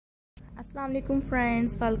Assalamu alaikum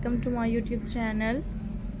friends, welcome to my YouTube channel.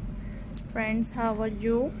 Friends, how are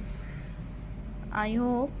you? I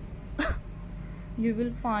hope you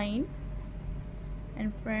will fine.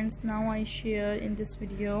 And friends, now I share in this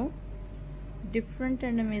video different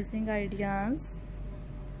and amazing ideas,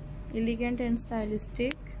 elegant and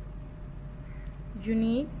stylistic,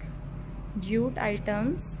 unique jute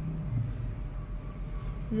items.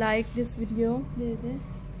 Like this video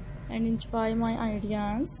and enjoy my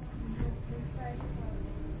ideas,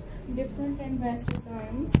 different and best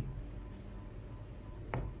designs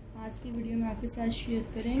आज की video में आपके साथ share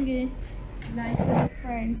करेंगे। Like करें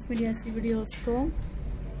friends मेरी ऐसी videos को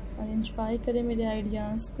और इंस्पायर करें मेरे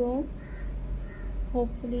आइडियाज़ को।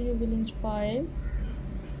 Hopefully you will inspire.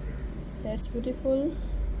 That's beautiful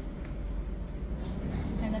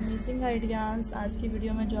and amazing ideas आज की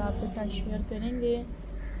वीडियो में जो आपके साथ शेयर करेंगे।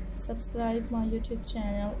 Subscribe my YouTube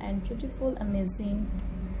channel and beautiful amazing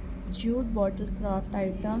jute bottle craft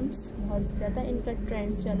items. बहुत ज़्यादा इनका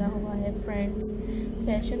ट्रेंड चला हुआ है फ्रेंड्स।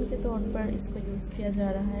 फैशन के तौर पर इसको यूज़ किया जा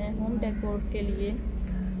रहा है। होम डेकोर के लिए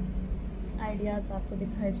आइडियाज़ आपको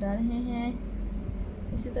दिखाए जा रहे हैं।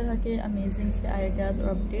 इसी तरह के अमेजिंग से आइडियाज़ और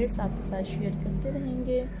अपडेट्स आपके साथ शेयर करते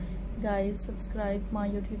रहेंगे। Guys, subscribe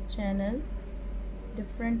my YouTube channel,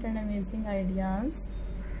 different and amazing ideas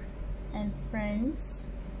and friends,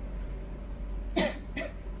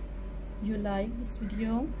 you like this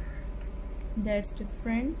video, that's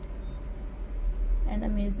different and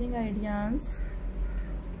amazing ideas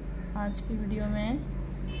आज की वीडियो में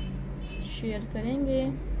शेयर करेंगे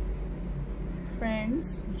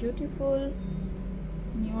friends. Beautiful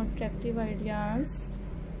new attractive ideas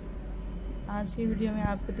आज की वीडियो में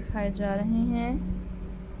आपको दिखाए जा रहे हैं।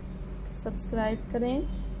 सब्सक्राइब करें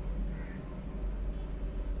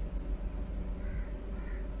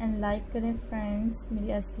एंड लाइक करें फ्रेंड्स मेरी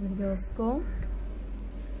ऐसी वीडियोस को।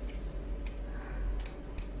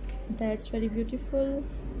 That's very beautiful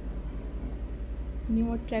new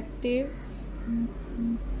attractive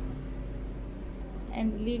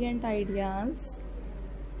and elegant ideas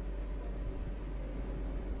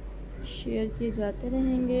share किए जाते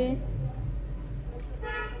रहेंगे।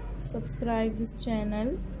 Subscribe this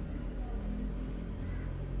channel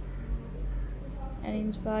and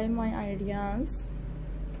enjoy my ideas.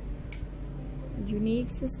 Unique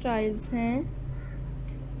से स्टाइल्स हैं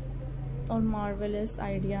और मार्वेलस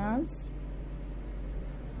आइडियाज़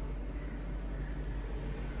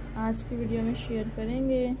आज की वीडियो में शेयर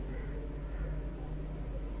करेंगे।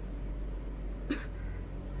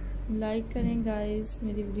 लाइक करें गाइस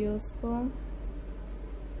मेरी वीडियोस को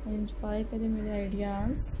और इंस्पायर करें मेरे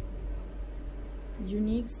आइडियाज़।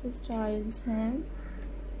 यूनिक से स्टाइल्स हैं,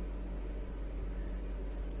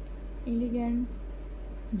 एलिगेंट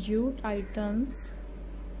जूट आइटम्स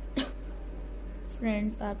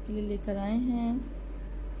फ्रेंड्स आपके लिए लेकर आए हैं।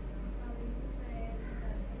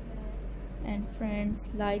 and friends,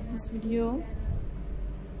 like this video,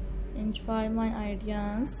 enjoy my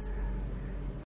ideas.